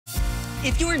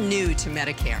If you're new to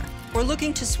Medicare or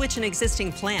looking to switch an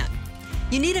existing plan,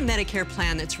 you need a Medicare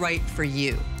plan that's right for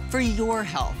you, for your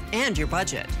health and your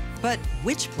budget. But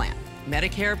which plan?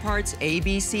 Medicare Parts A,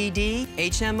 B, C, D,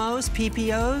 HMOs,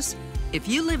 PPOs? If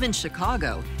you live in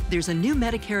Chicago, there's a new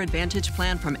Medicare Advantage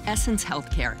plan from Essence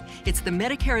Healthcare. It's the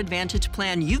Medicare Advantage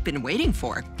plan you've been waiting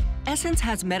for. Essence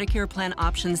has Medicare plan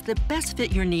options that best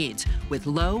fit your needs with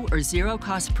low or zero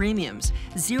cost premiums,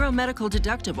 zero medical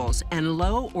deductibles, and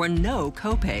low or no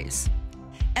copays.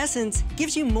 Essence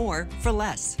gives you more for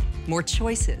less. More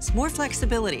choices, more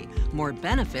flexibility, more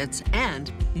benefits,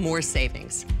 and more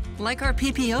savings. Like our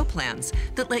PPO plans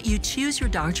that let you choose your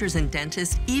doctors and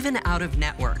dentists even out of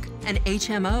network, and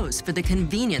HMOs for the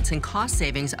convenience and cost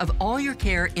savings of all your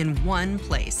care in one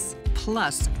place.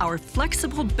 Plus, our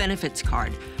flexible benefits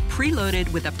card,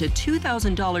 preloaded with up to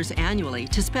 $2,000 annually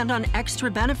to spend on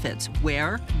extra benefits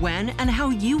where, when, and how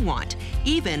you want,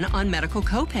 even on medical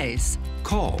copays.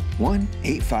 Call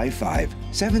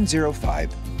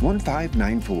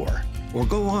 1-855-705-1594 or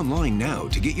go online now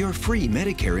to get your free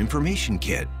Medicare information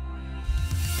kit.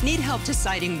 Need help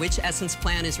deciding which Essence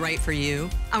plan is right for you?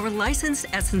 Our licensed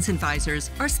Essence advisors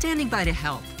are standing by to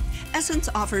help. Essence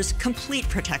offers complete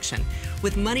protection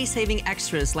with money-saving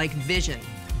extras like vision,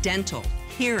 dental,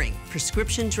 hearing,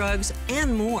 prescription drugs,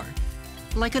 and more.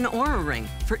 Like an Aura Ring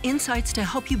for insights to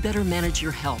help you better manage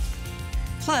your health.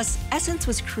 Plus, Essence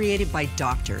was created by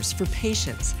doctors for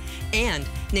patients and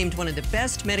named one of the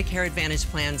best Medicare Advantage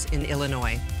plans in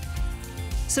Illinois.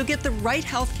 So get the right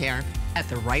health care at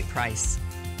the right price.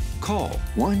 Call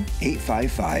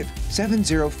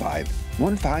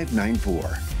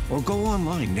 1-855-705-1594 or go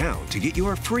online now to get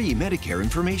your free Medicare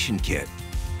information kit.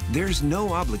 There's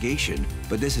no obligation,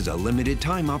 but this is a limited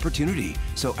time opportunity,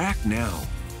 so act now.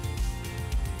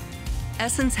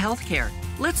 Essence Healthcare.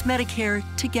 Let's Medicare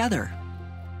together.